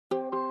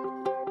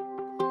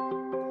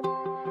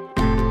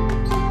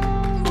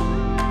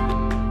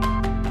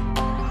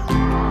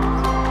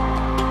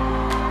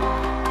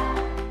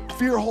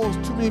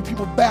bringing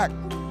people back.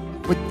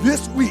 But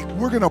this week,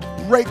 we're going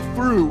to break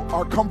through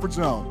our comfort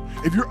zone.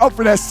 If you're up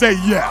for that, say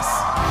yes.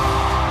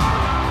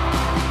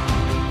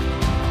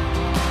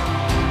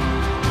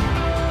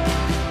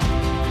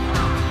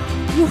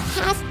 You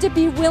have to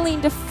be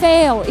willing to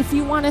fail if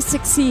you want to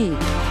succeed.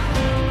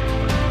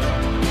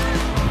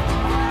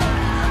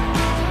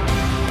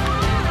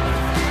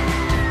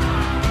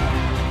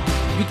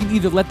 We can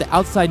either let the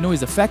outside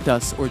noise affect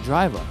us or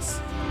drive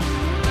us.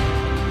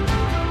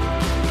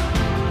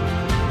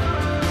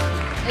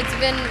 It's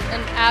been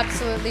an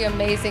absolutely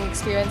amazing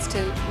experience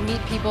to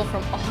meet people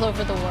from all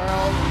over the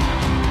world.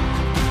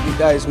 You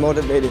guys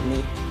motivated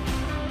me.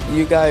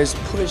 You guys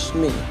pushed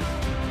me.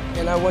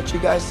 And I want you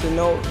guys to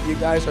know you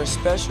guys are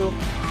special.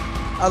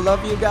 I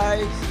love you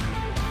guys.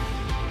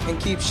 And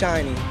keep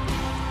shining.